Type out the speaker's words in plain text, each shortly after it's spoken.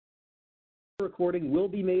recording will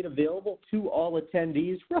be made available to all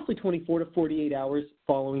attendees roughly 24 to 48 hours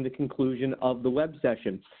following the conclusion of the web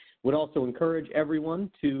session. Would also encourage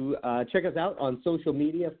everyone to check us out on social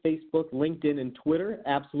media, Facebook, LinkedIn, and Twitter.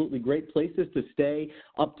 Absolutely great places to stay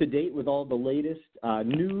up to date with all the latest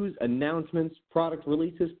news, announcements, product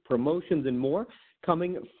releases, promotions, and more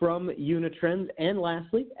coming from Unitrends. And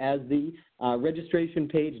lastly, as the registration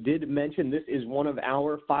page did mention, this is one of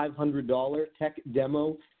our $500 tech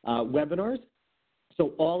demo webinars.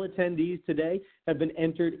 So all attendees today have been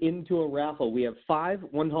entered into a raffle. We have five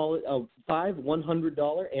 $100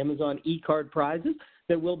 Amazon e-card prizes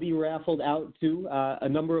that will be raffled out to a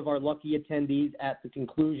number of our lucky attendees at the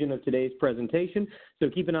conclusion of today's presentation. So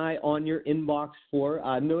keep an eye on your inbox for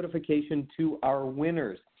notification to our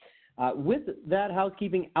winners. With that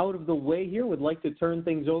housekeeping out of the way here, would like to turn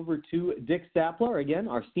things over to Dick Saplar, again,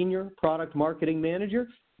 our Senior Product Marketing Manager.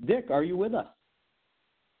 Dick, are you with us?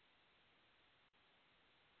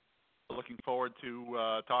 Looking forward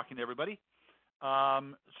to talking to everybody.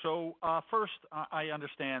 First, I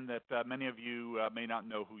understand that many of you may not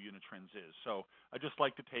know who Unitrends is. So I'd just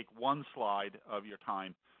like to take one slide of your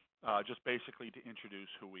time just basically to introduce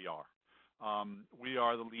who we are. We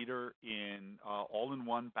are the leader in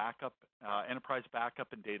all-in-one backup, enterprise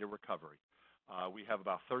backup and data recovery. We have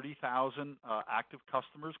about 30,000 active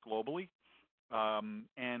customers globally,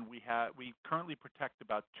 and we currently protect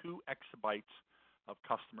about 2 exabytes of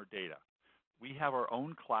customer data. We have our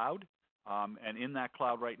own cloud, and in that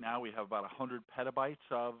cloud right now we have about 100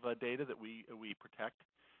 petabytes of data that we protect.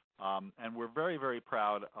 And we're very, very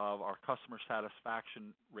proud of our customer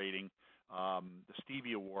satisfaction rating. The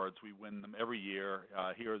Stevie Awards, we win them every year.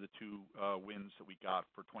 Here are the 2 wins that we got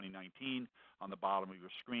for 2019 on the bottom of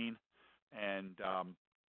your screen.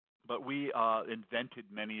 But we invented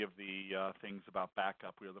many of the things about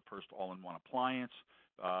backup. We are the first all-in-one appliance.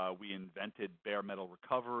 We invented bare metal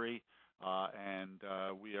recovery, and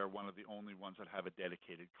we are one of the only ones that have a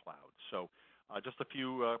dedicated cloud. So just a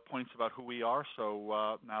few points about who we are.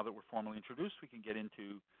 So now that we're formally introduced, we can get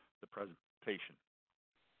into the presentation.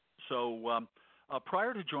 So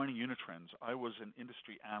prior to joining Unitrends, I was an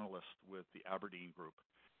industry analyst with the Aberdeen Group,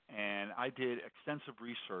 and I did extensive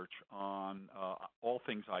research on all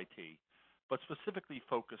things IT, but specifically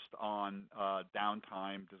focused on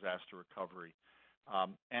downtime, disaster recovery.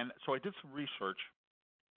 And so I did some research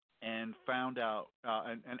and found out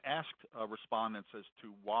and asked respondents as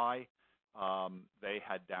to why they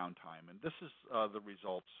had downtime. And this is the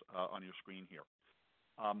results on your screen here.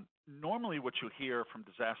 Normally what you hear from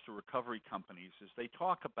disaster recovery companies is they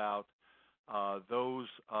talk about those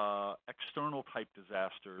external type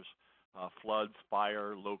disasters, floods,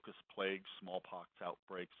 fire, locust plagues, smallpox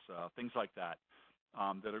outbreaks, things like that,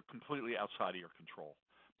 that are completely outside of your control.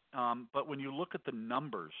 But when you look at the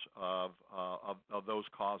numbers of those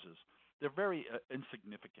causes, they're very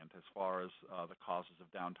insignificant as far as the causes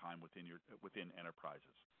of downtime within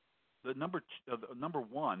enterprises. The number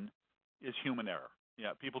one is human error.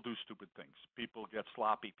 Yeah, people do stupid things. People get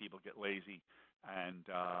sloppy. People get lazy, and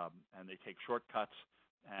they take shortcuts,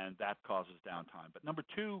 and that causes downtime. But number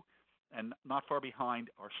 2, and not far behind,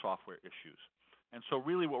 are software issues. And so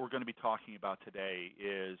really what we're going to be talking about today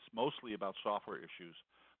is mostly about software issues,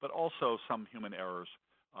 but also some human errors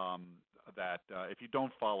that if you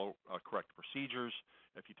don't follow correct procedures,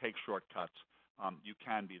 if you take shortcuts, you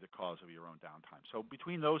can be the cause of your own downtime. So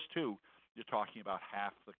between those 2, you're talking about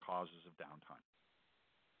half the causes of downtime.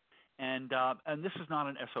 And this is not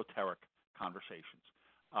an esoteric conversations.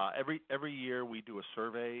 Every year we do a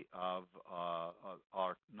survey of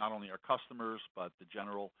our not only our customers but the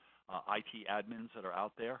general IT admins that are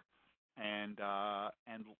out there, and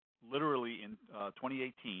literally in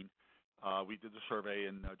 2018 we did the survey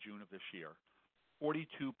in June of this year.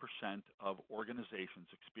 42% of organizations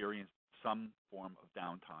experienced some form of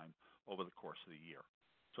downtime over the course of the year.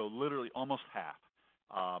 So literally almost half.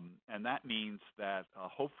 And that means that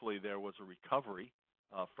hopefully there was a recovery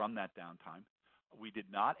from that downtime. We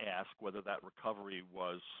did not ask whether that recovery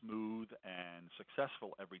was smooth and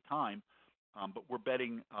successful every time, but we're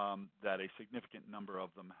betting that a significant number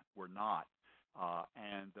of them were not.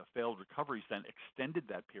 And the failed recoveries then extended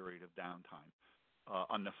that period of downtime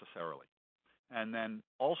unnecessarily. And then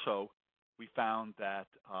also we found that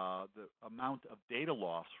the amount of data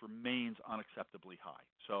loss remains unacceptably high.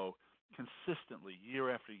 So consistently, year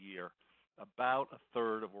after year, about a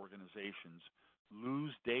third of organizations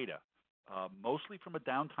lose data, mostly from a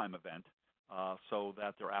downtime event, so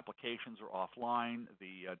that their applications are offline,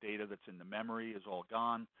 the data that's in the memory is all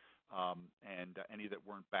gone, and any that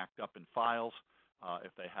weren't backed up in files,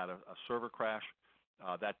 if they had a server crash,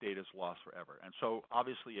 that data is lost forever. And so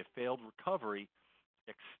obviously a failed recovery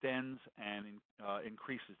extends and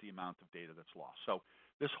increases the amount of data that's lost. So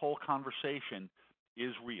this whole conversation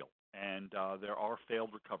is real, and there are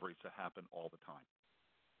failed recoveries that happen all the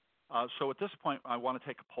time. So at this point, I want to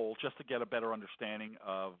take a poll just to get a better understanding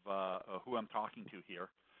of who I'm talking to here.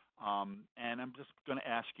 And I'm just going to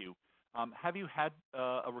ask you, have you had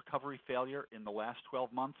a recovery failure in the last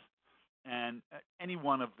 12 months? And any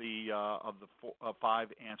one of the five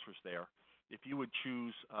answers there, if you would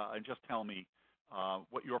choose and just tell me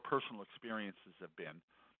what your personal experiences have been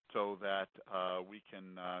so that we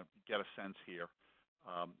can get a sense here.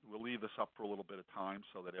 We'll leave this up for a little bit of time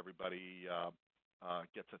so that everybody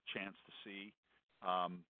gets a chance to see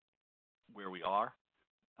where we are.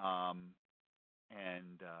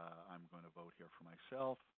 And I'm going to vote here for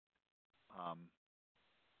myself.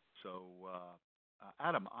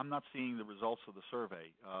 Adam, I'm not seeing the results of the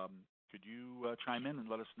survey. Could you chime in and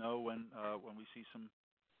let us know when we see some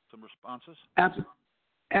responses?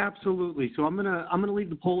 Absolutely. So I'm gonna leave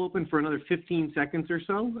the poll open for another 15 seconds or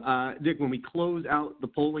so. Dick, when we close out the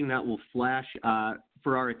polling, that will flash.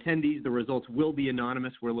 For our attendees, the results will be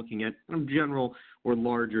anonymous. We're looking at general or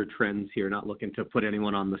larger trends here, not looking to put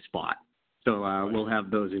anyone on the spot. So we'll have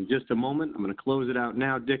those in just a moment. I'm going to close it out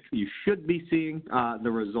now. Dick, you should be seeing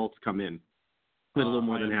the results come in. A little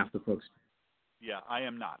more than half the folks. Yeah, I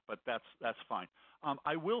am not, but that's fine.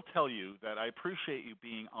 I will tell you that I appreciate you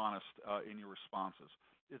being honest in your responses.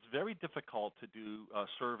 It's very difficult to do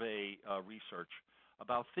survey research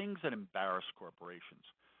about things that embarrass corporations.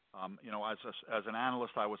 As an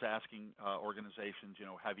analyst, I was asking organizations,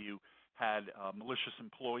 have you had malicious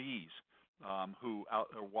employees who are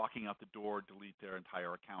walking out the door, delete their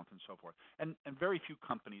entire account, and so forth. And very few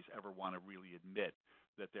companies ever want to really admit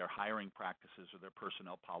that their hiring practices or their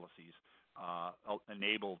personnel policies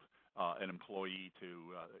enabled an employee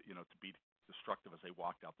to be destructive as they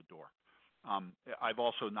walked out the door. I've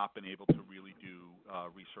also not been able to really do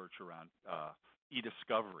research around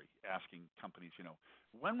e-discovery, asking companies,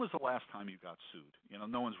 when was the last time you got sued?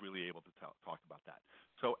 No one's really able to talk about that.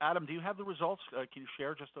 So, Adam, do you have the results? Can you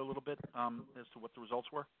share just a little bit as to what the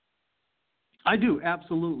results were? I do,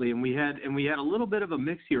 absolutely, and we had a little bit of a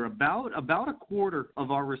mix here. About a quarter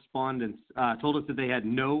of our respondents told us that they had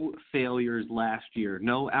no failures last year,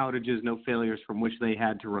 no outages, no failures from which they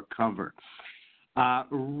had to recover.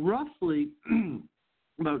 Roughly,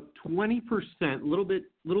 about 20%, a little bit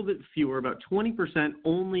fewer, about 20%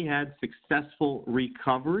 only had successful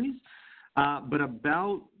recoveries, but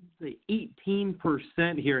about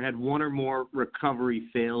 18% here had one or more recovery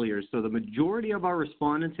failures. So the majority of our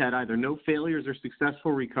respondents had either no failures or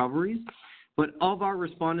successful recoveries, but of our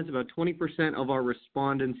respondents, about 20% of our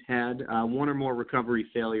respondents had one or more recovery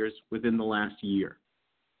failures within the last year.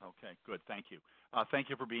 Okay, good. Thank you.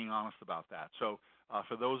 Thank you for being honest about that. So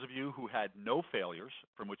for those of you who had no failures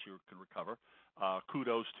from which you can recover,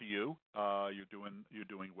 kudos to you. You're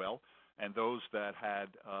doing well. And those that had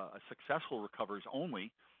successful recoveries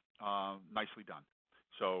only, nicely done.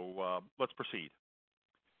 So let's proceed.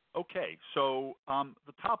 Okay, so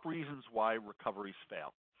the top reasons why recoveries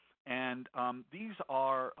fail. And these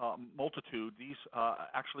are multitude. These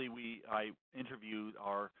actually, I interviewed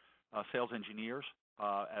our sales engineers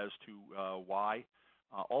as to why.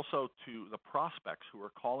 Also to the prospects who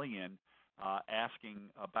are calling in asking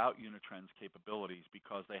about Unitrends capabilities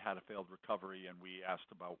because they had a failed recovery, and we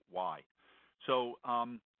asked about why. So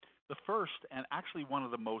the first, and actually one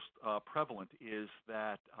of the most prevalent, is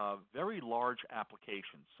that very large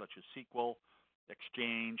applications such as SQL,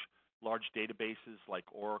 Exchange, large databases like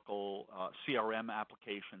Oracle, CRM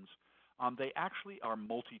applications, they actually are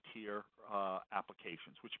multi-tier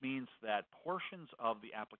applications, which means that portions of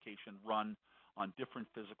the application run on different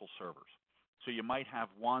physical servers. So you might have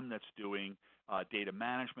one that's doing data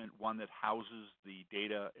management, one that houses the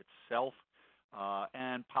data itself,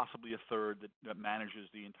 and possibly a third that manages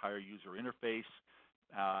the entire user interface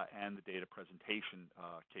and the data presentation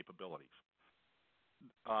capabilities.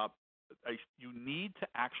 You need to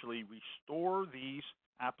actually restore these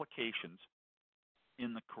applications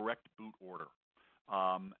in the correct boot order.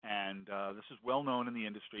 And this is well known in the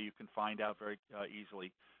industry. You can find out very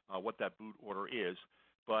easily what that boot order is.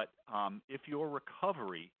 But if your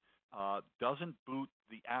recovery doesn't boot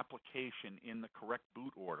the application in the correct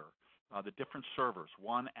boot order, the different servers,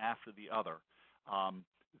 one after the other,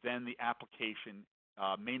 then the application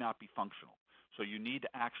may not be functional. So you need to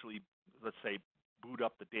actually, let's say, boot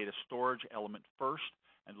up the data storage element first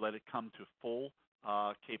and let it come to full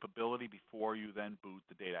capability before you then boot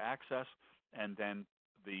the data access and then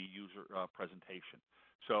the user presentation.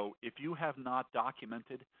 So if you have not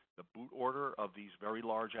documented the boot order of these very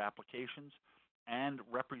large applications and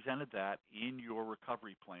represented that in your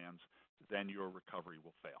recovery plans, then your recovery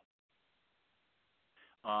will fail.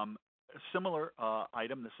 A similar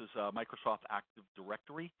item, this is Microsoft Active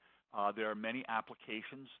Directory. There are many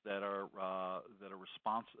applications that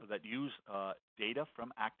use data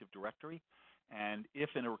from Active Directory, and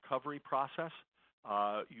if in a recovery process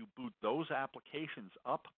you boot those applications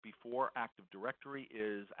up before Active Directory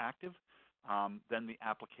is active, then the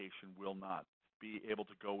application will not be able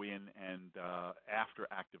to go in and after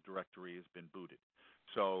Active Directory has been booted.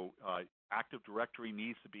 So Active Directory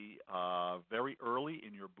needs to be very early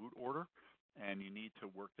in your boot order, and you need to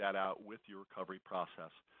work that out with your recovery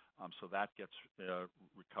process so that gets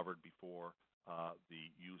recovered before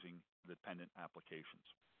the using the dependent applications.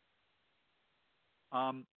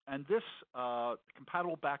 And this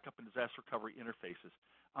compatible backup and disaster recovery interfaces.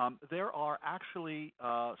 There are actually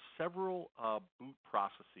several boot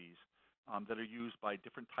processes that are used by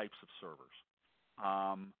different types of servers.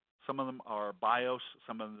 Some of them are BIOS,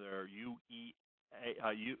 some of them are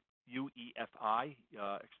UEFI,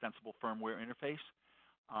 Extensible Firmware Interface.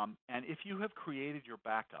 And if you have created your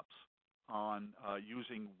backups on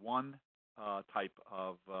using one type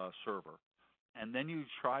of server, and then you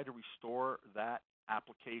try to restore that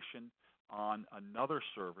application on another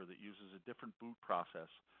server that uses a different boot process,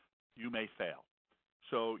 you may fail.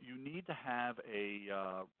 So you need to have a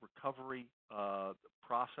recovery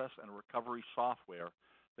process and a recovery software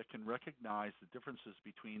that can recognize the differences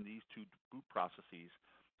between these two boot processes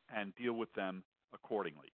and deal with them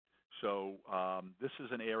accordingly. So this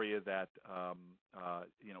is an area that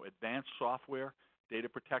advanced software data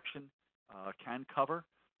protection can cover.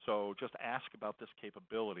 So just ask about this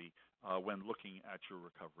capability when looking at your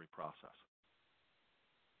recovery process.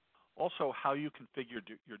 Also, how you configure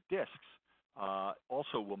your disks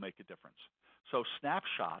also will make a difference. So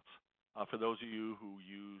snapshots, for those of you who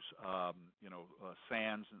use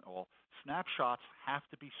SANs and all, snapshots have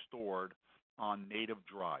to be stored on native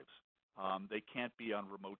drives. They can't be on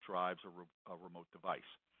remote drives or a remote device.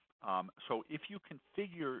 So if you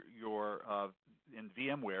configure your, in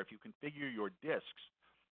VMware, if you configure your disks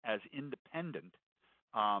as independent,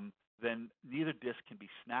 then neither disk can be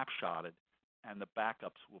snapshotted and the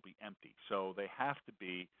backups will be empty. So they have to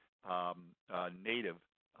be native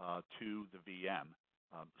to the VM.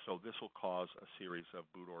 So this will cause a series of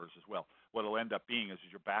boot orders as well. What will end up being is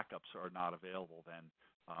your backups are not available then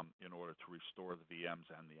in order to restore the VMs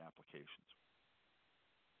and the applications.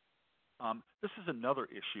 This is another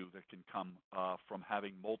issue that can come from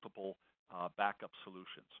having multiple backup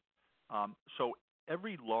solutions. So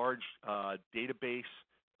every large database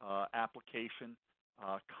application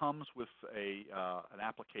comes with an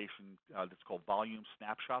application that's called Volume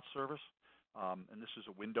Snapshot Service, and this is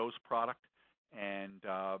a Windows product. And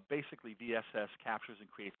basically, VSS captures and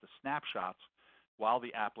creates the snapshots while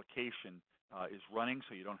the application is running,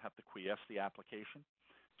 so you don't have to quiesce the application.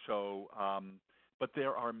 So, but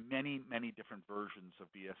there are many, many different versions of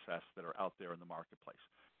VSS that are out there in the marketplace.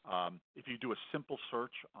 If you do a simple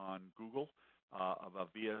search on Google of a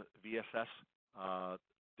VSS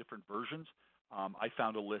different versions, I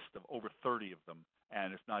found a list of over 30 of them,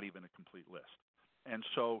 and it's not even a complete list. And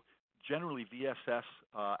so generally, VSS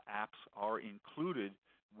apps are included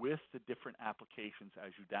with the different applications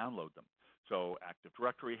as you download them. So Active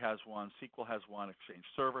Directory has one, SQL has one, Exchange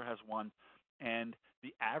Server has one, and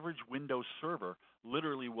the average Windows server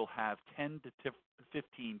literally will have 10 to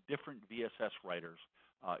 15 different VSS writers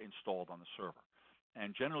installed on the server.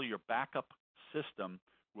 And generally, your backup system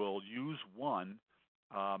will use one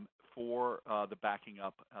for the backing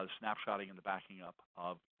up, snapshotting and the backing up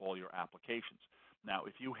of all your applications. Now,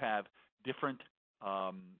 if you have different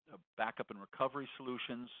backup and recovery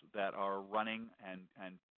solutions that are running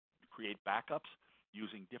and create backups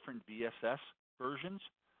using different VSS versions,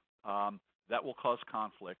 that will cause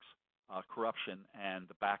conflicts, corruption, and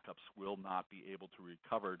the backups will not be able to be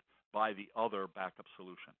recovered by the other backup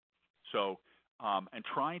solution. So, and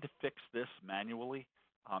trying to fix this manually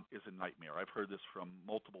is a nightmare. I've heard this from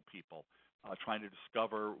multiple people, trying to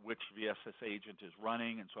discover which VSS agent is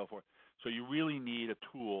running and so forth. So you really need a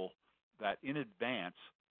tool that in advance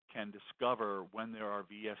can discover when there are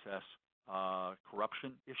VSS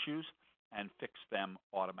corruption issues and fix them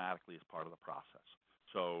automatically as part of the process.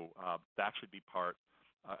 So that should be part.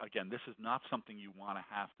 Again, this is not something you want to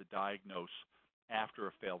have to diagnose after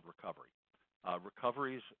a failed recovery.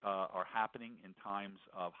 Recoveries are happening in times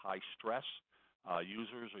of high stress.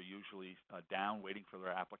 Users are usually down waiting for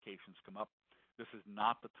their applications to come up. This is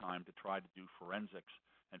not the time to try to do forensics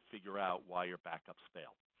and figure out why your backups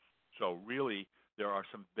failed. So really, there are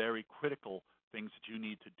some very critical things that you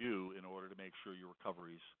need to do in order to make sure your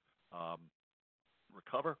recoveries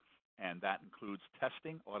recover, and that includes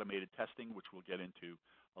testing, automated testing, which we'll get into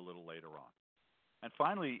a little later on. And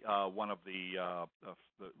finally, one of the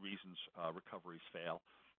reasons recoveries fail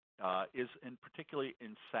is particularly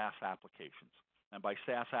in SaaS applications. And by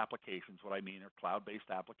SaaS applications, what I mean are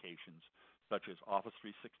cloud-based applications such as Office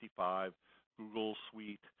 365, Google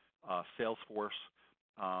Suite, Salesforce,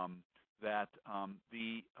 that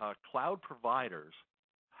the cloud providers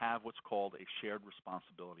have what's called a shared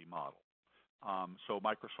responsibility model. So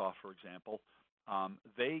Microsoft, for example,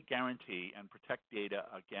 they guarantee and protect data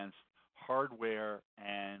against hardware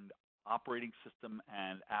and operating system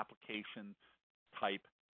and application type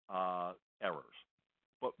errors.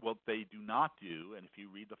 But what they do not do, and if you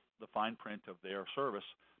read the fine print of their service,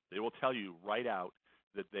 they will tell you right out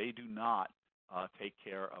that they do not take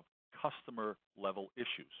care of customer level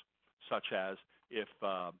issues, such as if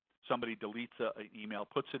somebody deletes an email,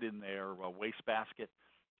 puts it in their wastebasket,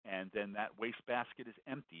 and then that wastebasket is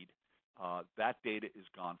emptied, that data is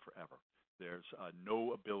gone forever. There's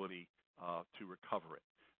no ability to recover it.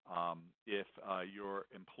 If your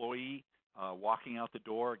employee walking out the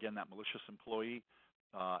door, again, that malicious employee,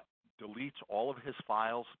 deletes all of his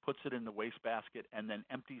files, puts it in the wastebasket, and then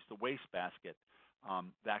empties the wastebasket,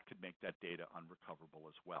 that could make that data unrecoverable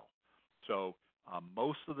as well. So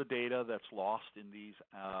most of the data that's lost in these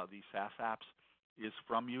SaaS apps is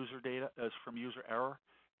from user data, is from user error,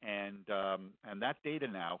 and that data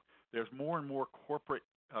now, there's more and more corporate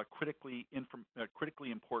critically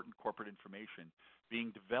important corporate information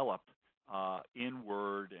being developed in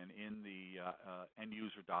Word and in the end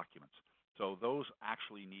user documents. So those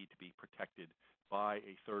actually need to be protected by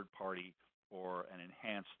a third party or an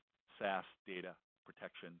enhanced SaaS data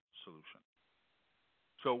protection solution.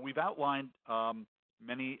 So we've outlined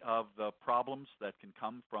many of the problems that can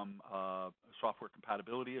come from software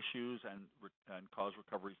compatibility issues and cause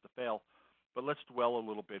recoveries to fail, but let's dwell a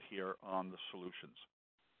little bit here on the solutions.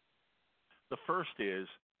 The first is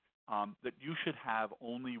that you should have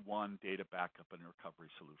only one data backup and recovery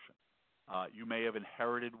solution. You may have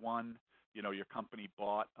inherited one. You know, your company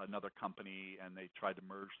bought another company and they tried to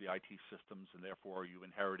merge the IT systems, and therefore you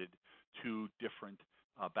inherited two different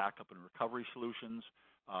backup and recovery solutions.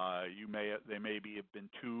 There may have been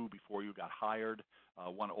two before you got hired,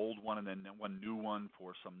 one old one and then one new one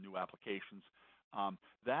for some new applications.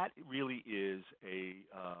 That really is a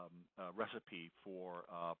recipe for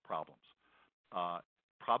problems.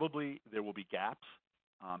 Probably there will be gaps.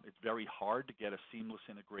 It's very hard to get a seamless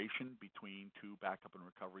integration between two backup and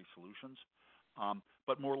recovery solutions,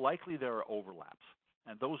 but more likely there are overlaps,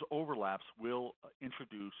 and those overlaps will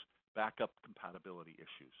introduce backup compatibility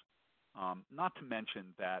issues. Not to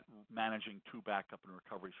mention that managing two backup and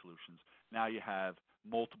recovery solutions, now you have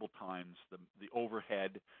multiple times the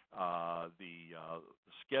overhead, the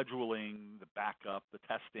scheduling, the backup, the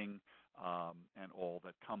testing, and all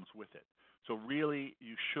that comes with it. So really,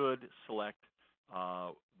 you should select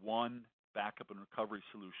one backup and recovery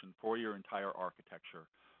solution for your entire architecture.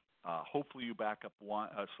 Hopefully you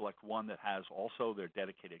select one that has also their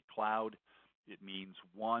dedicated cloud. It means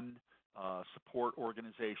one support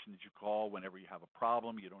organization that you call whenever you have a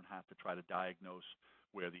problem. You don't have to try to diagnose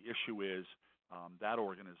where the issue is. That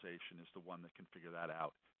organization is the one that can figure that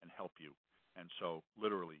out and help you. And so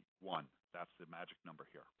literally one, that's the magic number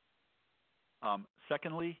here.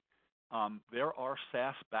 Secondly, there are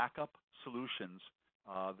SaaS backup solutions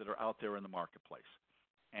that are out there in the marketplace.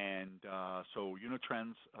 And so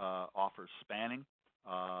Unitrends offers Spanning,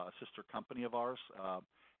 a sister company of ours.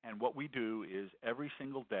 And what we do is every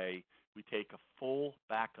single day we take a full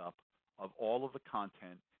backup of all of the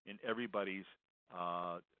content in everybody's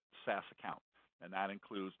SaaS account. And that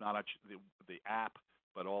includes not the app,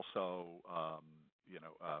 but also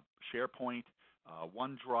SharePoint,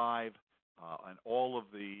 OneDrive, and all of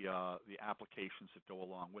the applications that go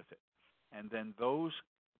along with it. And then those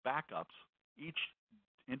backups, each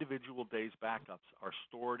individual day's backups, are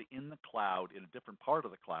stored in the cloud, in a different part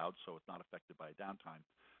of the cloud, so it's not affected by downtime,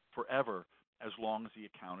 forever, as long as the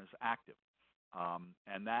account is active.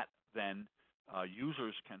 And that then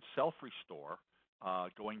users can self-restore,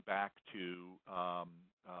 going back to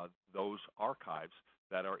those archives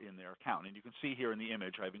that are in their account. And you can see here in the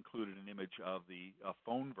image, I've included an image of the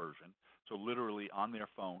phone version, so literally on their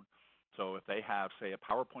phone. So if they have, say, a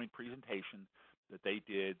PowerPoint presentation that they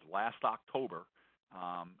did last October,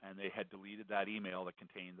 and they had deleted that email that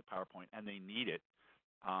contained the PowerPoint, and they need it,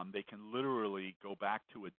 they can literally go back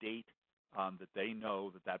to a date that they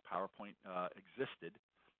know that PowerPoint existed.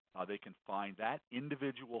 They can find that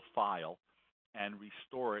individual file and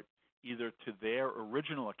restore it either to their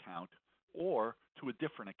original account or to a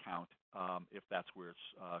different account if that's where it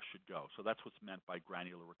should go. So that's what's meant by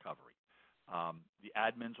granular recovery. The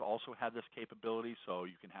admins also have this capability, so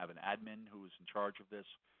you can have an admin who is in charge of this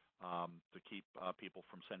to keep people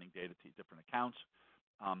from sending data to different accounts.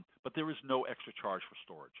 But there is no extra charge for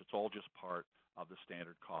storage. It's all just part of the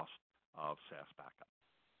standard cost of SaaS backup.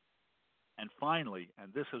 And finally,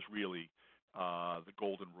 and this is really the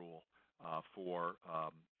golden rule for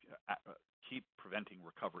keep preventing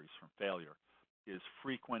recoveries from failure, is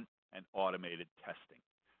frequent and automated testing.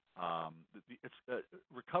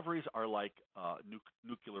 Recoveries are like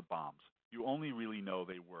nuclear bombs. You only really know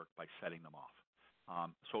they work by setting them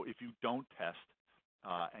off. So if you don't test,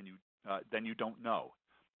 then you don't know.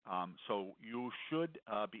 So you should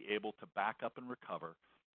be able to back up and recover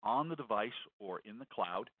on the device or in the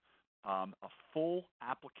cloud a full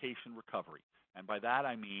application recovery. And by that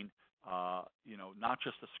I mean, not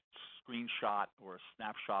just a screenshot or a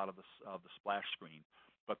snapshot of the splash screen,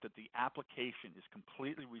 but that the application is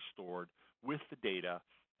completely restored with the data,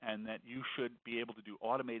 and that you should be able to do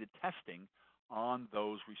automated testing on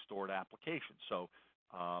those restored applications. So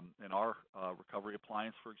in our recovery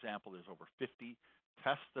appliance, for example, there's over 50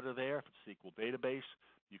 tests that are there. If it's a SQL database,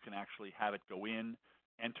 you can actually have it go in,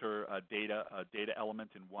 enter a data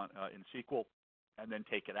element in SQL, and then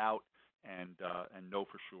take it out and know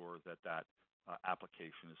for sure that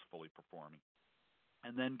application is fully performing.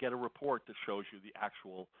 And then get a report that shows you the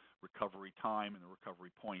actual recovery time and the recovery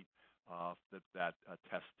point that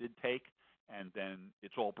test did take, and then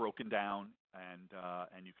it's all broken down,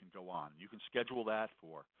 and you can go on. You can schedule that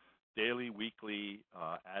for daily, weekly,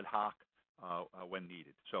 ad hoc when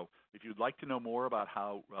needed. So if you'd like to know more about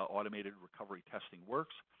how automated recovery testing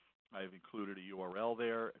works, I've included a URL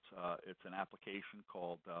there. It's an application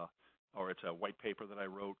called, or it's a white paper that I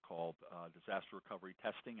wrote called Disaster Recovery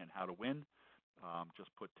Testing and How to Win. Just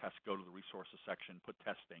put test, go to the resources section, put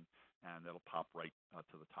testing, and it'll pop right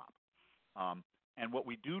to the top. And what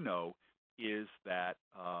we do know is that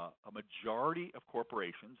a majority of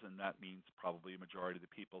corporations, and that means probably a majority of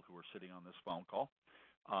the people who are sitting on this phone call,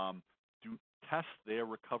 do test their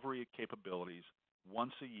recovery capabilities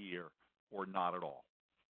once a year or not at all.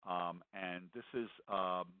 And this is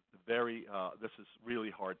really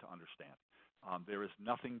hard to understand. There is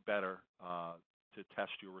nothing better to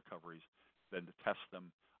test your recoveries than to test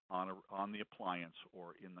them on the appliance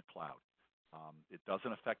or in the cloud. It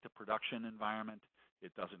doesn't affect the production environment.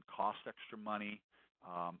 It doesn't cost extra money.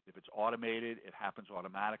 If it's automated, it happens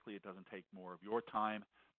automatically. It doesn't take more of your time.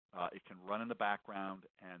 It can run in the background,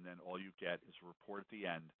 and then all you get is a report at the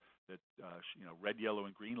end that red, yellow,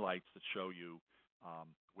 and green lights that show you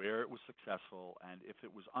where it was successful, and if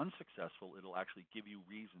it was unsuccessful, it'll actually give you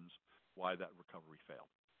reasons why that recovery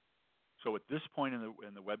failed. So at this point in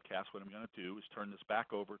the webcast, what I'm going to do is turn this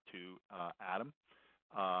back over to Adam,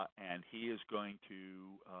 and he is going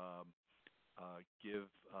to give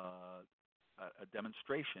a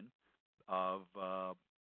demonstration of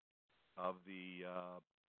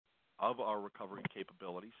our recovery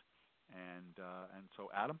capabilities. And so,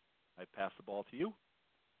 Adam, I pass the ball to you,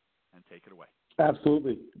 and take it away.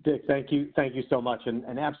 Absolutely, Dick. Thank you so much,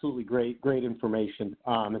 and absolutely great information,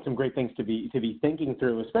 and some great things to be thinking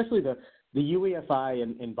through, especially the UEFI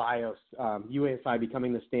and BIOS. UEFI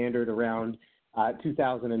becoming the standard around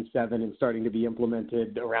 2007 and starting to be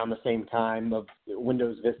implemented around the same time of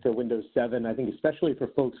Windows Vista, Windows 7. I think especially for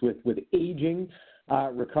folks with aging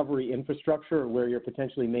recovery infrastructure, where you're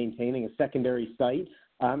potentially maintaining a secondary site,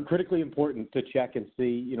 critically important to check and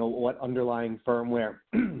see what underlying firmware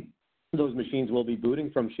those machines will be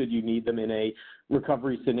booting from should you need them in a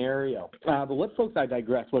recovery scenario. But I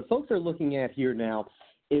digress. What folks are looking at here now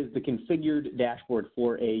is the configured dashboard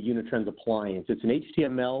for a Unitrends appliance. It's an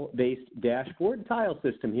HTML-based dashboard tile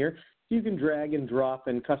system here. You can drag and drop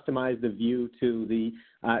and customize the view to the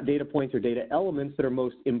data points or data elements that are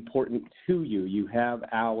most important to you. You have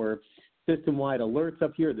our system-wide alerts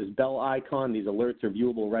up here, this bell icon. These alerts are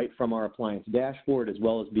viewable right from our appliance dashboard, as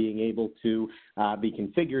well as being able to be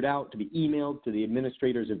configured out to be emailed to the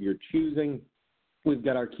administrators of your choosing. We've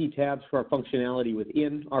got our key tabs for our functionality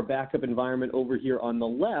within our backup environment over here on the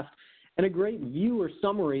left, and a great view or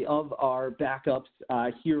summary of our backups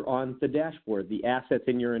here on the dashboard, the assets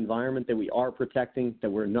in your environment that we are protecting,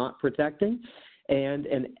 that we're not protecting. And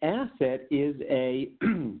an asset is a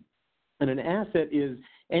And an asset is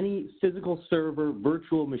any physical server,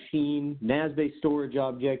 virtual machine, NAS-based storage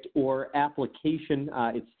object, or application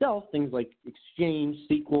itself, things like Exchange,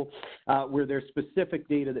 SQL, where there's specific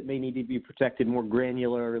data that may need to be protected more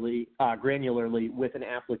granularly with an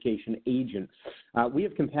application agent. We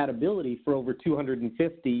have compatibility for over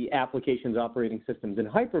 250 applications, operating systems, and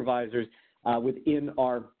hypervisors within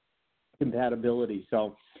our compatibility.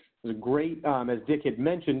 So it was a great, as Dick had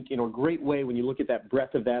mentioned, a great way when you look at that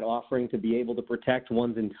breadth of that offering to be able to protect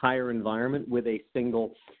one's entire environment with a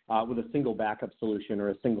single backup solution or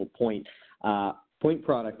a single point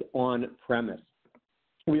product on premise.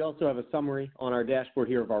 We also have a summary on our dashboard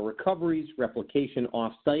here of our recoveries, replication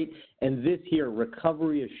offsite, and this here,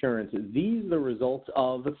 recovery assurance. These are the results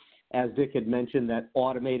of, as Dick had mentioned, that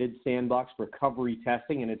automated sandbox recovery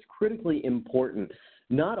testing, and it's critically important.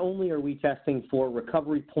 Not only are we testing for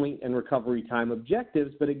recovery point and recovery time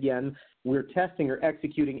objectives, but again, we're testing or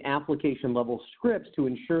executing application-level scripts to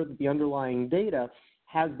ensure that the underlying data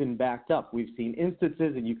has been backed up. We've seen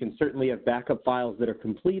instances, and you can certainly have backup files that are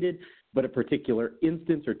completed, but a particular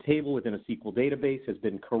instance or table within a SQL database has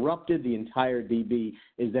been corrupted. The entire DB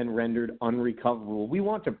is then rendered unrecoverable. We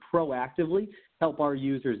want to proactively help our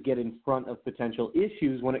users get in front of potential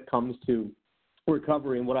issues when it comes to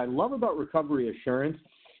recovery. And what I love about recovery assurance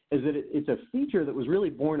is that it's a feature that was really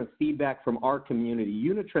born of feedback from our community.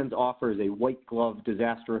 Unitrends offers a white glove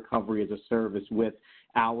disaster recovery as a service with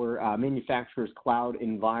our manufacturer's cloud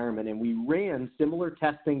environment, and we ran similar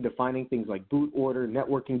testing defining things like boot order,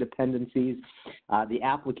 networking dependencies, the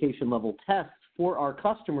application level tests for our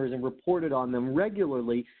customers, and reported on them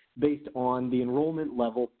regularly based on the enrollment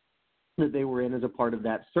level that they were in as a part of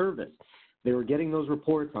that service. They were getting those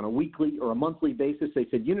reports on a weekly or a monthly basis. They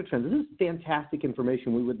said, Unitrends, this is fantastic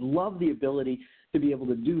information. We would love the ability to be able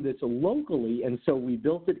to do this locally, and so we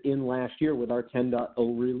built it in last year with our 10.0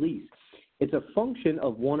 release. It's a function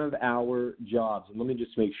of one of our jobs. And let me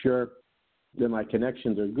just make sure that my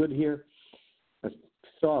connections are good here. I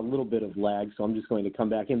saw a little bit of lag, so I'm just going to come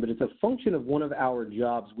back in. But it's a function of one of our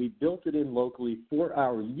jobs. We built it in locally for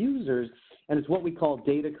our users, and it's what we call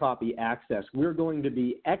data copy access. We're going to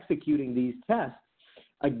be executing these tests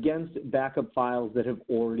against backup files that have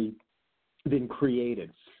already been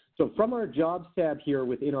created. So from our Jobs tab here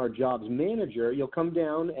within our Jobs Manager, you'll come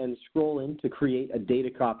down and scroll in to create a data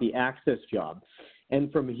copy access job.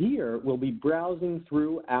 And from here, we'll be browsing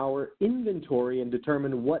through our inventory and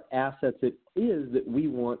determine what assets it is that we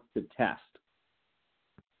want to test.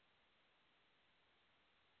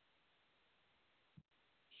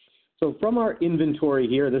 So from our inventory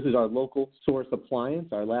here, this is our local source appliance,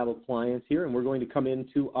 our lab appliance here, and we're going to come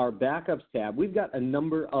into our backups tab. We've got a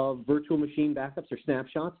number of virtual machine backups or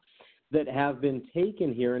snapshots that have been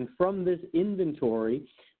taken here, and from this inventory,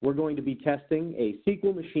 we're going to be testing a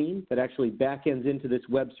SQL machine that actually backends into this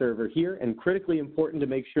web server here, and critically important to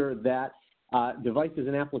make sure that devices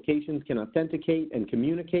and applications can authenticate and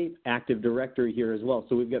communicate. Active Directory here as well.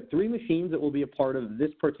 So we've got 3 machines that will be a part of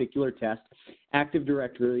this particular test: Active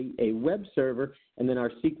Directory, a web server, and then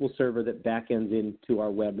our SQL server that backends into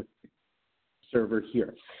our web server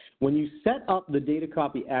here. When you set up the data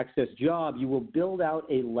copy access job, you will build out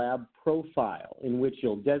a lab profile in which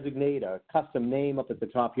you'll designate a custom name up at the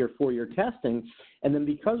top here for your testing. And then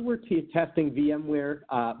because we're testing VMware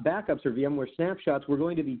backups or VMware snapshots, we're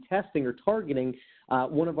going to be testing or targeting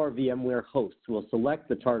one of our VMware hosts. We'll select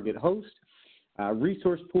the target host,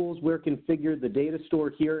 resource pools where configured, the data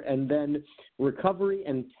store here, and then recovery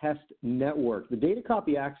and test network. The data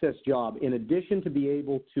copy access job, in addition to be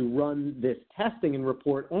able to run this testing and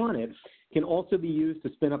report on it, can also be used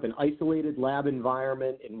to spin up an isolated lab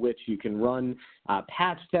environment in which you can run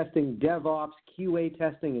patch testing, DevOps, QA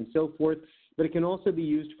testing, and so forth, but it can also be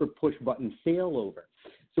used for push-button failover.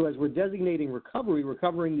 So as we're designating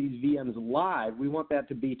recovering these VMs live, we want that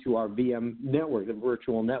to be to our VM network, the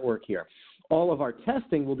virtual network here. All of our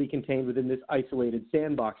testing will be contained within this isolated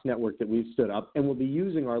sandbox network that we've stood up, and we'll be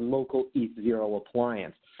using our local ETH0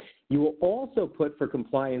 appliance. You will also put, for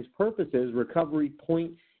compliance purposes, recovery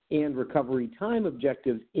point and recovery time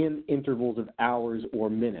objectives in intervals of hours or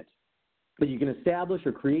minutes. But you can establish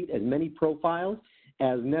or create as many profiles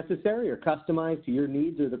as necessary or customized to your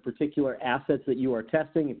needs or the particular assets that you are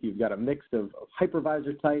testing. If you've got a mix of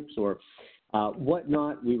hypervisor types or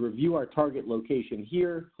whatnot, we review our target location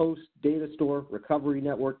here: host, data store, recovery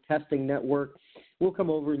network, testing network. We'll come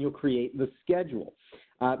over and you'll create the schedule.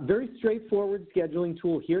 Very straightforward scheduling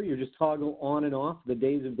tool here. You just toggle on and off the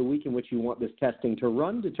days of the week in which you want this testing to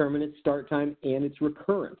run, determine its start time and its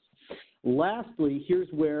recurrence. Lastly, here's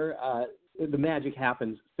where the magic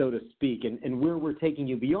happens, so to speak, and where we're taking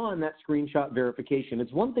you beyond that screenshot verification.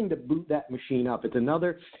 It's one thing to boot that machine up. It's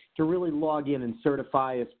another to really log in and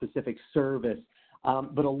certify a specific service.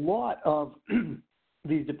 But a lot of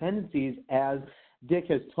these dependencies, as Dick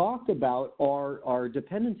has talked about, are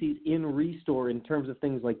dependencies in Restore in terms of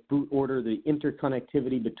things like boot order, the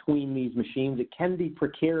interconnectivity between these machines. It can be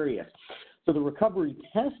precarious. So the recovery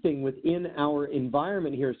testing within our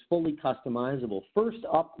environment here is fully customizable. First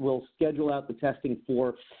up, we'll schedule out the testing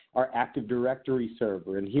for our Active Directory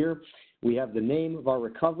server. And here we have the name of our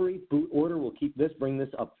recovery, boot order. We'll bring this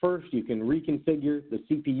up first. You can reconfigure the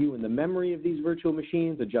CPU and the memory of these virtual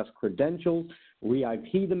machines, adjust credentials,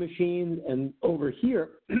 re-IP the machines, and over here,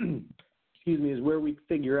 excuse me, is where we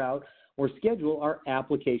figure out or schedule our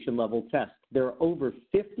application level tests. There are over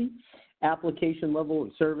 50 application level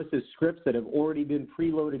and services scripts that have already been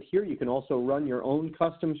preloaded here. You can also run your own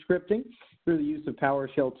custom scripting through the use of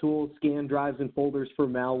PowerShell tools, scan drives and folders for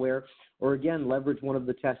malware, or again, leverage one of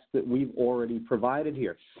the tests that we've already provided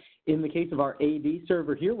here. In the case of our AD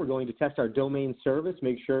server here, we're going to test our domain service,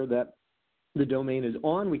 make sure that the domain is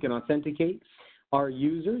on. We can authenticate our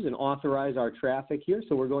users and authorize our traffic here,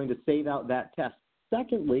 so we're going to save out that test.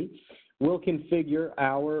 Secondly, we'll configure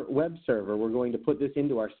our web server. We're going to put this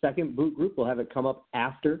into our second boot group. We'll have it come up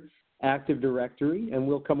after Active Directory, and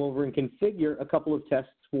we'll come over and configure a couple of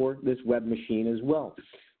tests for this web machine as well.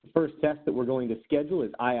 The first test that we're going to schedule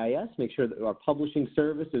is IIS, make sure that our publishing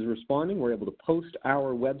service is responding. We're able to post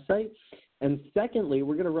our website. And secondly,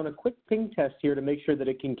 we're going to run a quick ping test here to make sure that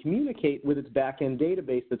it can communicate with its backend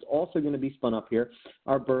database that's also going to be spun up here,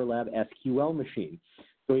 our Burlab SQL machine.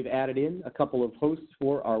 So we've added in a couple of hosts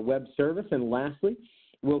for our web service. And lastly,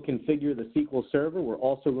 we'll configure the SQL server. We're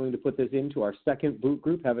also going to put this into our second boot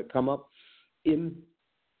group, have it come up in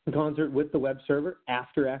concert with the web server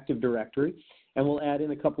after Active Directory. And we'll add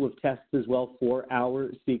in a couple of tests as well for our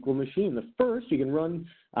SQL machine. The first, you can run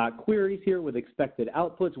queries here with expected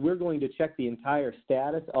outputs. We're going to check the entire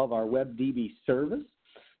status of our WebDB service.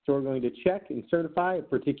 So we're going to check and certify a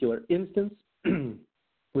particular instance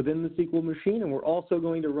within the SQL machine, and we're also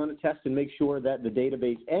going to run a test and make sure that the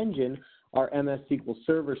database engine, our MS SQL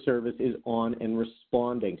Server service, is on and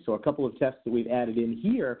responding. So a couple of tests that we've added in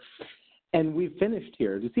here, and we've finished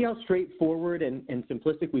here. To see how straightforward and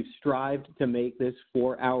simplistic we've strived to make this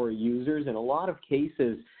for our users. In a lot of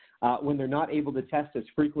cases, when they're not able to test as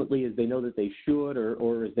frequently as they know that they should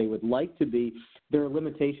or as they would like to be, there are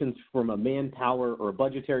limitations from a manpower or a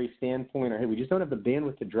budgetary standpoint, or hey, we just don't have the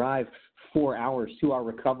bandwidth to drive 4 hours to our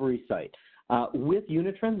recovery site. With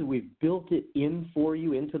Unitrends, we've built it in for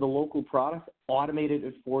you into the local product, automated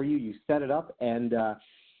it for you. You set it up and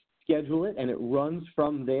schedule it, and it runs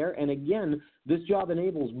from there. And again, this job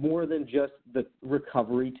enables more than just the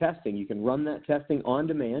recovery testing. You can run that testing on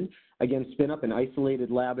demand. Again, spin up an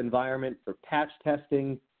isolated lab environment for patch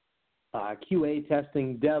testing, QA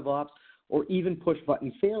testing, DevOps, or even push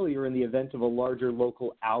button failure in the event of a larger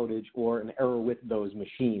local outage or an error with those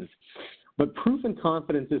machines. But proof and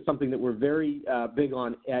confidence is something that we're very big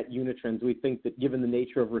on at Unitrends. We think that given the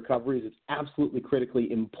nature of recoveries, it's absolutely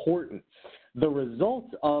critically important. The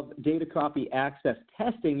results of data copy access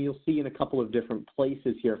testing you'll see in a couple of different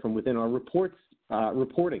places here from within our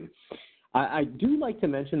reporting. I do like to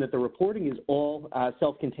mention that the reporting is all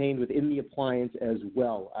self-contained within the appliance as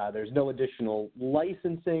well. There's no additional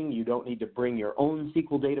licensing. You don't need to bring your own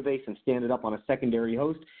SQL database and stand it up on a secondary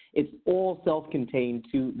host. It's all self-contained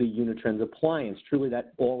to the Unitrends appliance, truly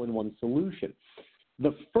that all-in-one solution.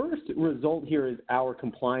 The first result here is our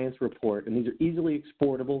compliance report, and these are easily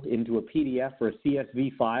exportable into a PDF or a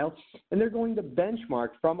CSV file, and they're going to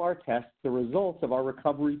benchmark from our tests the results of our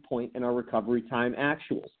recovery point and our recovery time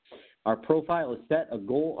actuals. Our profile is set, a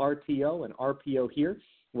goal RTO and RPO here.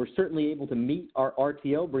 We're certainly able to meet our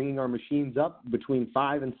RTO, bringing our machines up between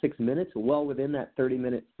 5 and 6 minutes, well within that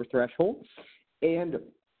 30-minute threshold, and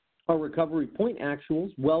our recovery point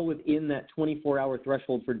actuals well within that 24-hour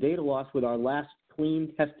threshold for data loss, with our last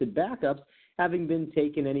clean tested backups having been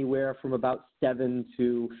taken anywhere from about 7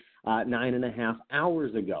 to 9.5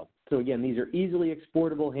 hours ago. So again, these are easily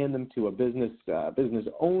exportable. Hand them to a business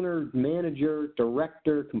owner, manager,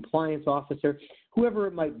 director, compliance officer, whoever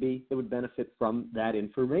it might be that would benefit from that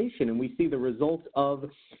information. And we see the results of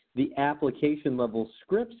the application level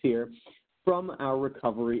scripts here from our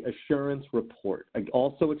recovery assurance report.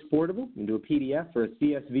 Also exportable into a PDF or a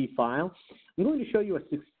CSV file. I'm going to show you a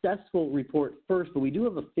successful report first, but we do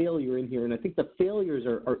have a failure in here, and I think the failures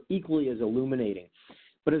are equally as illuminating.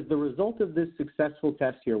 But as the result of this successful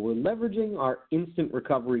test here, we're leveraging our instant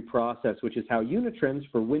recovery process, which is how Unitrends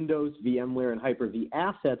for Windows, VMware, and Hyper-V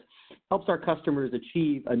assets helps our customers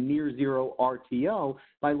achieve a near zero RTO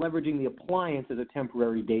by leveraging the appliance as a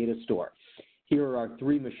temporary data store. Here are our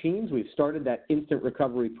 3 machines. We've started that instant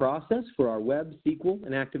recovery process for our web, SQL,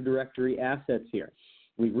 and Active Directory assets here.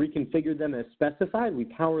 We've reconfigured them as specified. We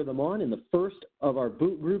power them on, and the first of our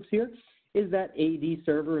boot groups here is that AD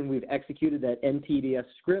server, and we've executed that NTDS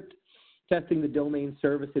script, testing the domain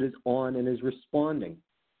service it is on and is responding.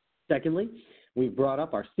 Secondly, we've brought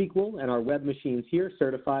up our SQL and our web machines here,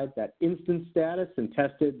 certified that instance status, and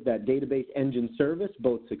tested that database engine service,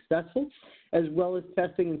 both successful, as well as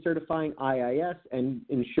testing and certifying IIS and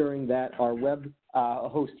ensuring that our web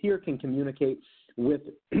host here can communicate with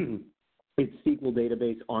its SQL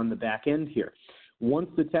database on the back end here. Once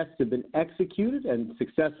the tests have been executed and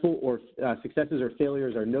successes or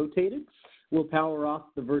failures are notated, we'll power off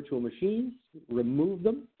the virtual machines, remove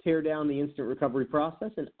them, tear down the instant recovery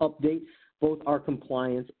process, and update both our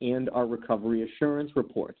compliance and our recovery assurance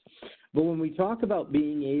reports. But when we talk about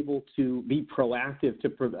being able to be proactive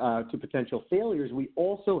to potential failures, we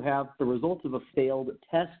also have the results of a failed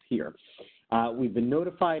test here. We've been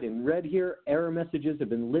notified in red here. Error messages have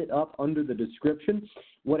been lit up under the description.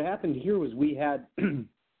 What happened here was we had an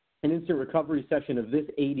instant recovery session of this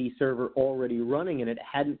AD server already running, and it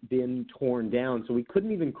hadn't been torn down. So we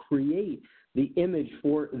couldn't even create the image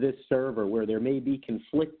for this server where there may be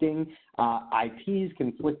conflicting IPs,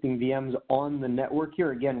 conflicting VMs on the network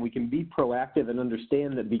here. Again, we can be proactive and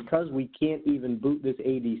understand that because we can't even boot this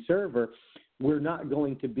AD server, we're not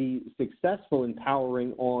going to be successful in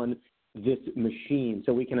powering on this machine.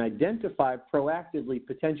 So we can identify proactively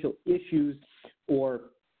potential issues or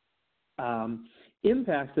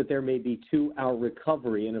impacts that there may be to our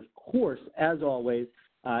recovery. And of course, as always,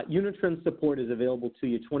 Unitrends support is available to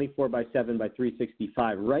you 24/7 by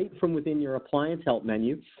 365 right from within your appliance help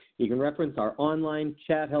menu. You can reference our online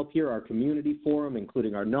chat help here, our community forum,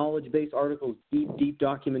 including our knowledge base articles, deep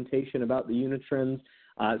documentation about the Unitrends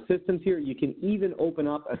systems here. You can even open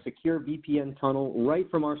up a secure VPN tunnel right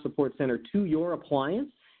from our support center to your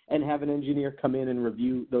appliance and have an engineer come in and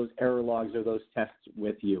review those error logs or those tests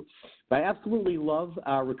with you. But I absolutely love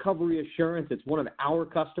recovery assurance. It's one of our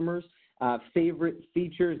customers' favorite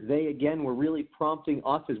features. They, again, were really prompting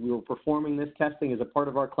us as we were performing this testing as a part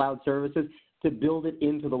of our cloud services to build it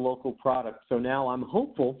into the local product. So now I'm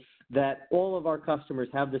hopeful that all of our customers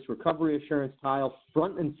have this recovery assurance tile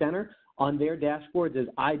front and center on their dashboards, as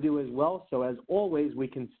I do as well. So as always, we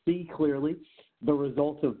can see clearly the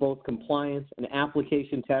results of both compliance and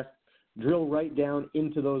application tests, drill right down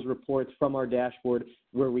into those reports from our dashboard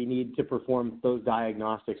where we need to perform those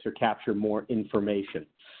diagnostics or capture more information.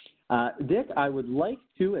 Dick, I would like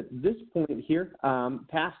to, at this point here,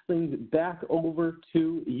 pass things back over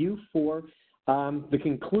to you for the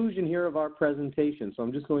conclusion here of our presentation. So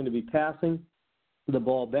I'm just going to be passing the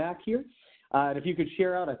ball back here. And if you could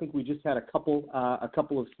share out, I think we just had a couple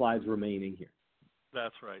of slides remaining here.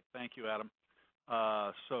 That's right. Thank you, Adam.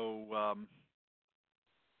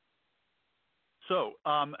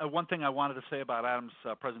 One thing I wanted to say about Adam's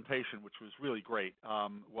presentation, which was really great,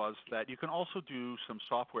 was that you can also do some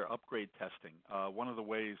software upgrade testing. One of the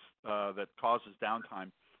ways that causes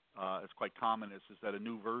downtime, it's quite common, is that a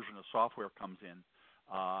new version of software comes in.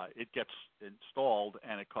 It gets installed,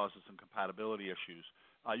 and it causes some compatibility issues.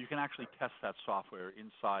 You can actually test that software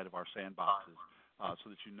inside of our sandboxes so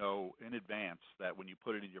that you know in advance that when you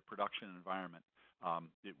put it in your production environment,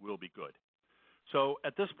 it will be good. So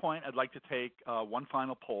at this point, I'd like to take one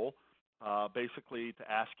final poll, basically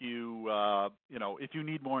to ask you, if you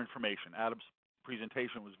need more information. Adam's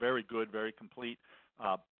presentation was very good, very complete,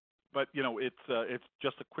 but it's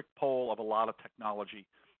just a quick poll of a lot of technology,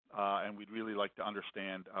 and we'd really like to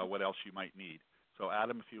understand what else you might need. So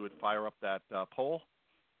Adam, if you would fire up that poll,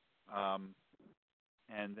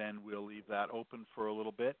 and then we'll leave that open for a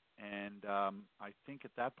little bit, and I think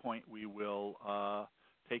at that point we will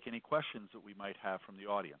take any questions that we might have from the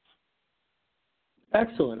audience.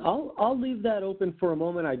 Excellent. I'll leave that open for a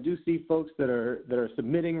moment. I do see folks that are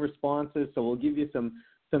submitting responses, so we'll give you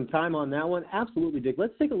some time on that one. Absolutely, Dick.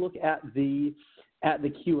 Let's take a look at the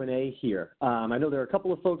Q&A here. I know there are a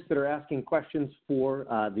couple of folks that are asking questions for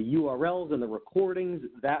the URLs and the recordings.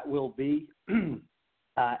 That will be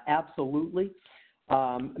absolutely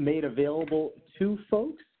made available to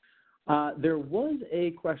folks. There was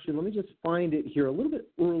a question. Let me just find it here a little bit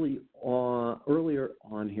earlier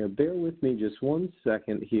on here. Bear with me just one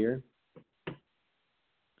second here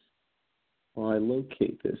while I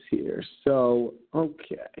locate this here. So,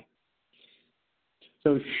 okay.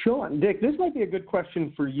 So, Sean, Dick, this might be a good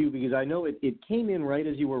question for you because I know it came in right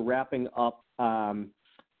as you were wrapping up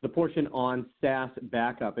the portion on SaaS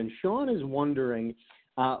backup. And Sean is wondering,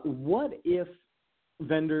 what if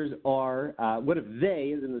vendors are, what if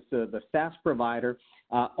they, as in the SaaS provider,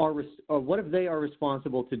 what if they are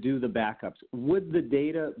responsible to do the backups? Would the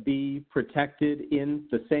data be protected in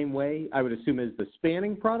the same way, I would assume, as the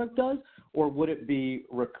spanning product does, or would it be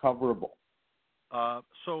recoverable?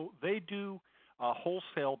 So they do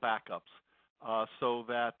wholesale backups so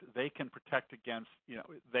that they can protect against,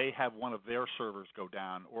 they have one of their servers go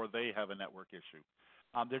down or they have a network issue.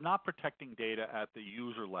 They're not protecting data at the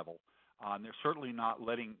user level. They're certainly not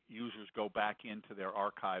letting users go back into their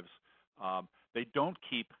archives. They don't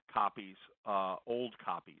keep copies, old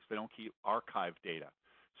copies. They don't keep archive data.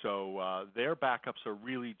 So their backups are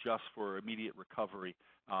really just for immediate recovery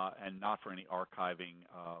and not for any archiving,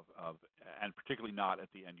 and particularly not at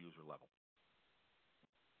the end user level.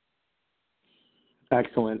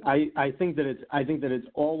 Excellent. I think that it's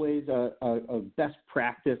always a best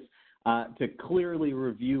practice to clearly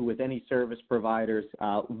review with any service providers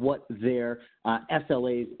what their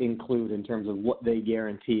SLAs include in terms of what they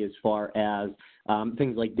guarantee as far as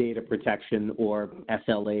things like data protection or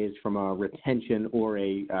SLAs from a retention or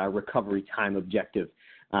a recovery time objective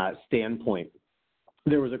standpoint.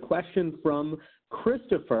 There was a question from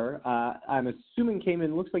Christopher, I'm assuming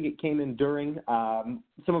looks like it came in during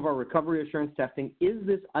some of our recovery assurance testing. Is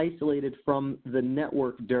this isolated from the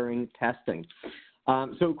network during testing?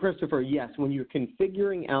 So, Christopher, yes, when you're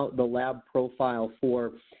configuring out the lab profile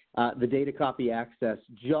for the data copy access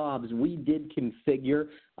jobs, we did configure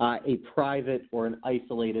a private or an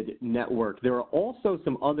isolated network. There are also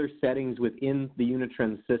some other settings within the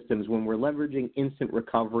Unitrends systems when we're leveraging instant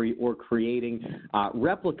recovery or creating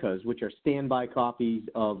replicas, which are standby copies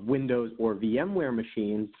of Windows or VMware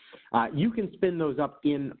machines. You can spin those up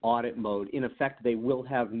in audit mode. In effect, they will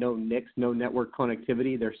have no NICs, no network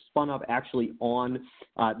connectivity. They're spun up actually on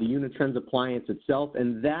the Unitrends appliance itself,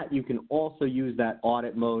 and that you can also use that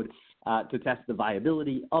audit mode to test the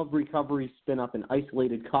viability of recovery, spin up an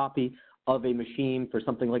isolated copy of a machine for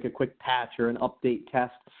something like a quick patch or an update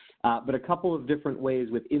test, but a couple of different ways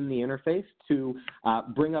within the interface to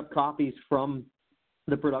bring up copies from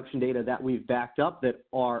the production data that we've backed up that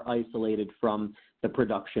are isolated from the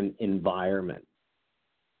production environment.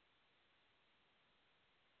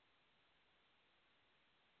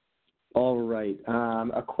 All right,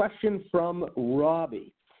 a question from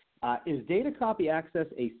Robbie. Is data copy access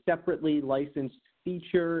a separately licensed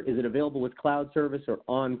feature? Is it available with cloud service or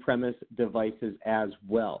on-premise devices as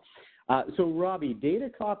well? So, Robbie,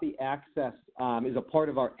 data copy access is a part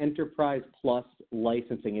of our Enterprise Plus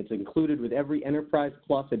licensing. It's included with every Enterprise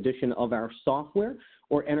Plus edition of our software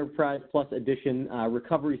or Enterprise Plus edition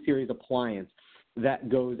recovery series appliance that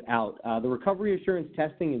goes out. The recovery assurance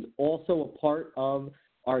testing is also a part of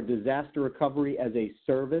our disaster recovery as a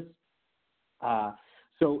service.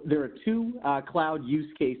 So there are two cloud use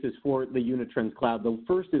cases for the Unitrends Cloud. The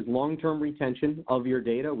first is long-term retention of your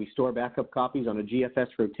data. We store backup copies on a GFS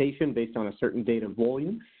rotation based on a certain data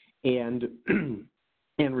volume and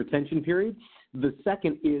retention period. The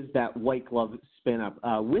second is that white glove spin up.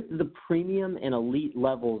 With the premium and elite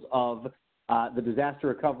levels of the disaster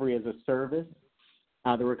recovery as a service,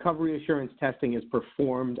 the recovery assurance testing is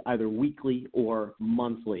performed either weekly or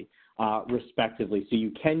monthly, respectively. So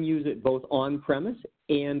you can use it both on-premise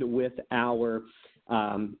and with our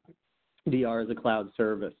DR as a cloud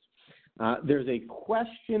service. There's a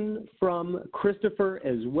question from Christopher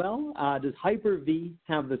as well. Does Hyper-V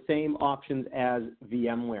have the same options as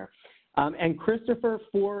VMware? And Christopher,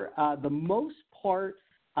 for the most part,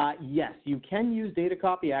 yes, you can use data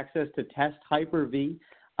copy access to test Hyper-V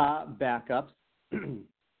backups.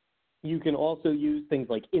 You can also use things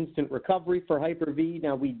like instant recovery for Hyper-V.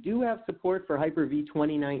 Now, we do have support for Hyper-V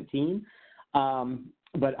 2019,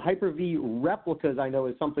 but Hyper-V replicas, I know,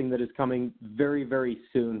 is something that is coming very, very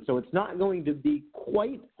soon. So it's not going to be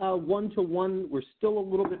quite one-to-one. We're still a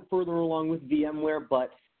little bit further along with VMware,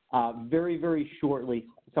 but very, very shortly,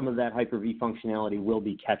 some of that Hyper-V functionality will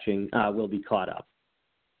be caught up.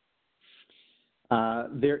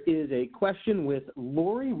 There is a question with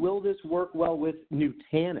Lori, will this work well with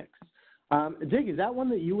Nutanix? Dig, is that one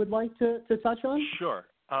that you would like to touch on? Sure.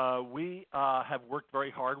 We have worked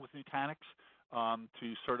very hard with Nutanix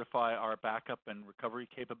to certify our backup and recovery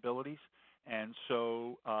capabilities. And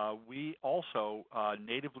so we also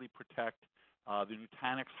natively protect the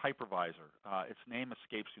Nutanix hypervisor. Its name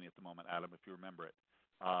escapes me at the moment, Adam, if you remember it.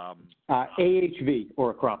 AHV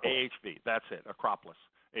or Acropolis. AHV, that's it, Acropolis.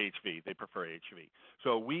 AHV, they prefer AHV.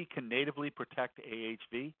 So we can natively protect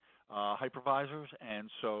AHV hypervisors, and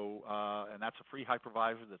so and that's a free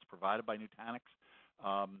hypervisor that's provided by Nutanix.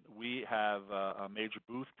 We have a major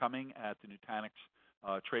booth coming at the Nutanix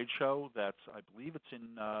trade show. I believe it's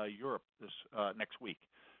in Europe this next week.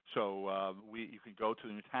 So you can go to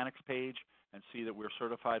the Nutanix page and see that we're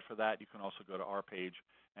certified for that. You can also go to our page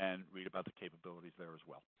and read about the capabilities there as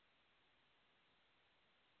well.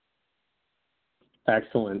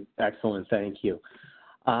 Excellent, excellent. Thank you.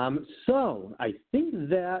 So I think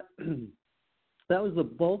that that was the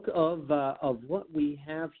bulk of what we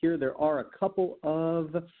have here. There are a couple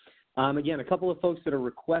of, again, a couple of folks that are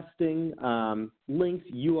requesting links,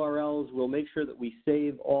 URLs. We'll make sure that we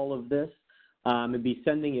save all of this and be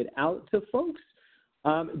sending it out to folks.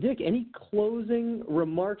 Dick, any closing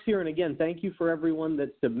remarks here? And again, thank you for everyone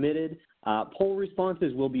that submitted poll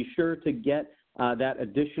responses. We'll be sure to get that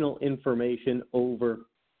additional information over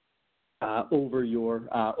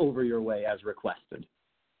your way as requested.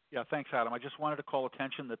 Yeah, thanks, Adam. I just wanted to call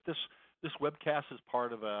attention that this webcast is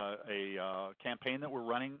part of a campaign that we're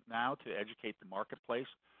running now to educate the marketplace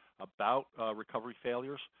about recovery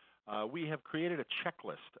failures. We have created a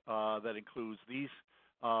checklist that includes these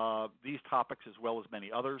topics as well as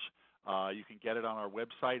many others. You can get it on our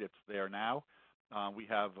website. It's there now. We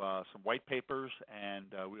have some white papers,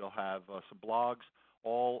 and we'll have some blogs,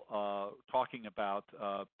 all talking about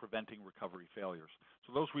preventing recovery failures.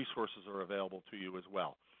 So those resources are available to you as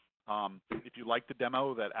well. If you like the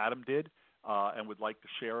demo that Adam did and would like to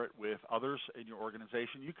share it with others in your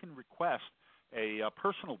organization, you can request a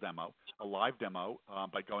personal demo, a live demo,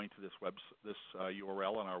 by going to this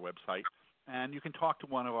URL on our website, and you can talk to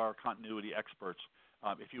one of our continuity experts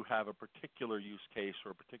if you have a particular use case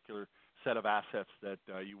or a particular set of assets that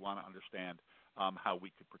you want to understand how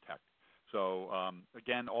we could protect. So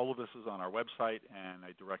again, all of this is on our website, and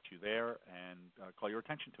I direct you there and call your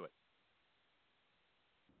attention to it.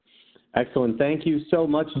 Excellent. Thank you so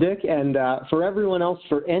much, Dick. And for everyone else,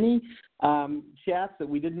 for any chats that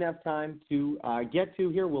we didn't have time to get to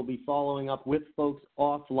here, we'll be following up with folks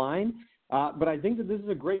offline. But I think that this is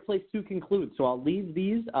a great place to conclude. So I'll leave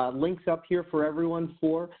these links up here for everyone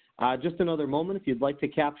for just another moment if you'd like to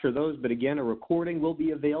capture those. But again, a recording will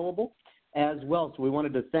be available as well. So we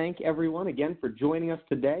wanted to thank everyone again for joining us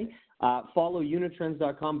today. Follow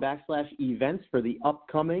unitrends.com/events for the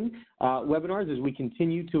upcoming webinars as we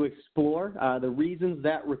continue to explore the reasons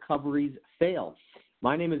that recoveries fail.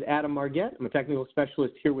 My name is Adam Margette. I'm a technical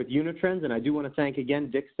specialist here with Unitrends, and I do want to thank again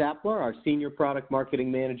Dick Sapler, our Senior Product Marketing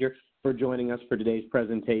Manager, for joining us for today's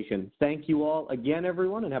presentation. Thank you all again,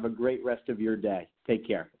 everyone, and have a great rest of your day. Take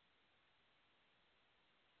care.